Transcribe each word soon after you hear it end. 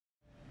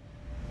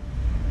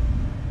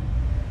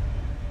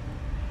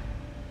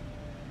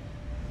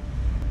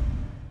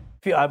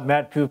I've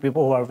met few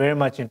people who are very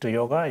much into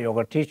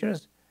yoga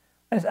teachers.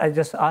 I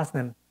just ask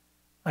them,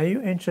 are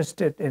you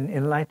interested in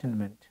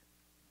enlightenment?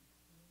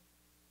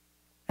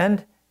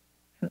 And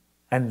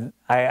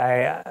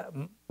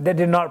they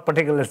did not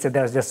particularly say,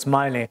 they was just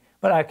smiling,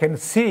 but I can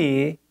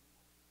see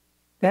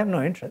they have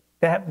no interest.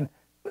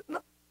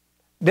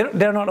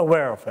 They're not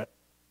aware of it.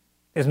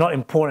 It's not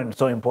important,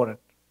 so important.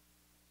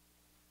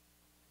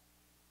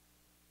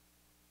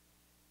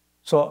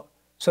 So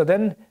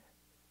then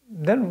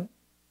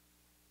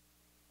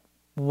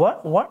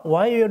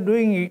why you're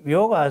doing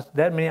yoga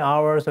that many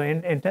hours or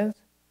intense?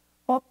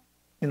 Well,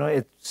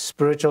 it's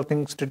spiritual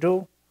things to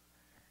do,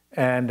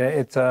 and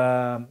it's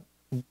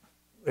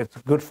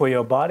good for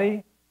your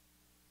body,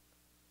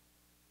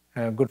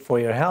 good for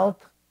your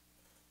health.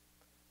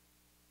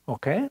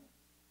 Okay?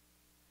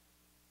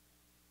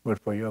 Good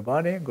for your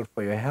body, good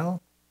for your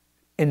health.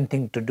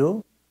 Anything to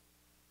do.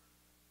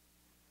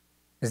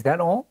 Is that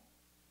all?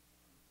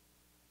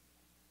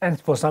 And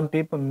for some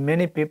people,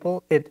 many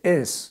people, it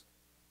is.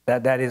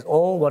 That is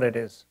all what it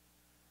is.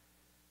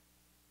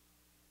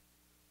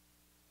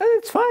 And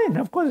it's fine.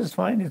 Of course it's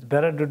fine. It's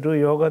better to do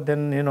yoga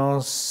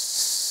than,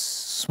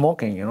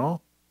 smoking,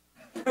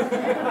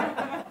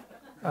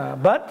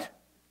 but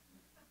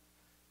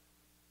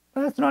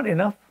that's not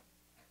enough.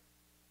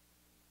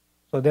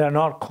 So they are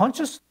not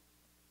conscious.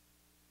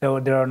 They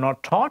are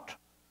not taught.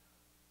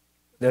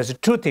 There's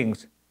two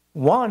things.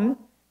 One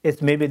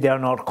is maybe they are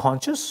not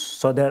conscious,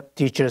 so their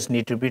teachers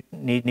need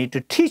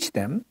to teach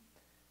them.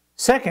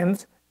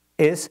 Second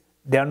is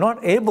they are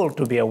not able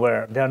to be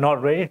aware. They are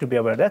not ready to be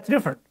aware. That's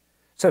different.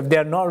 So if they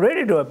are not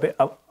ready they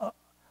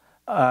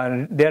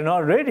are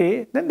not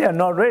ready, then they are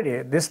not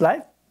ready. This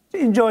life,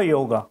 enjoy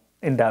yoga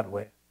in that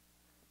way.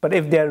 But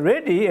if they are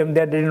ready and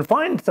they didn't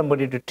find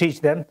somebody to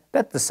teach them,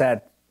 that's the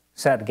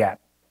sad gap.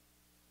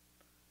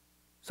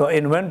 So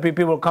when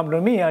people come to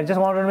me, I just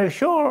want to make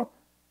sure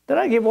that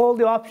I give all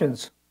the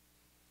options.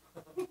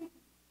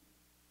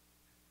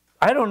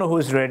 I don't know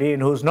who's ready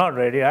and who's not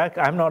ready.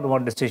 I'm not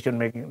one decision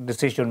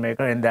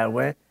maker in that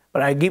way,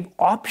 but I give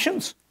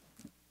options.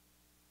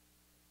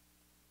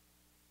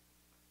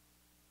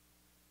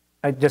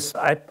 I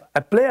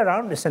play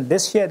around. Listen,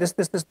 this here, this,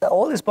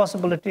 all this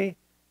possibility.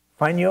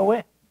 Find your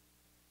way,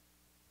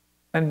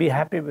 and be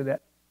happy with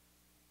that.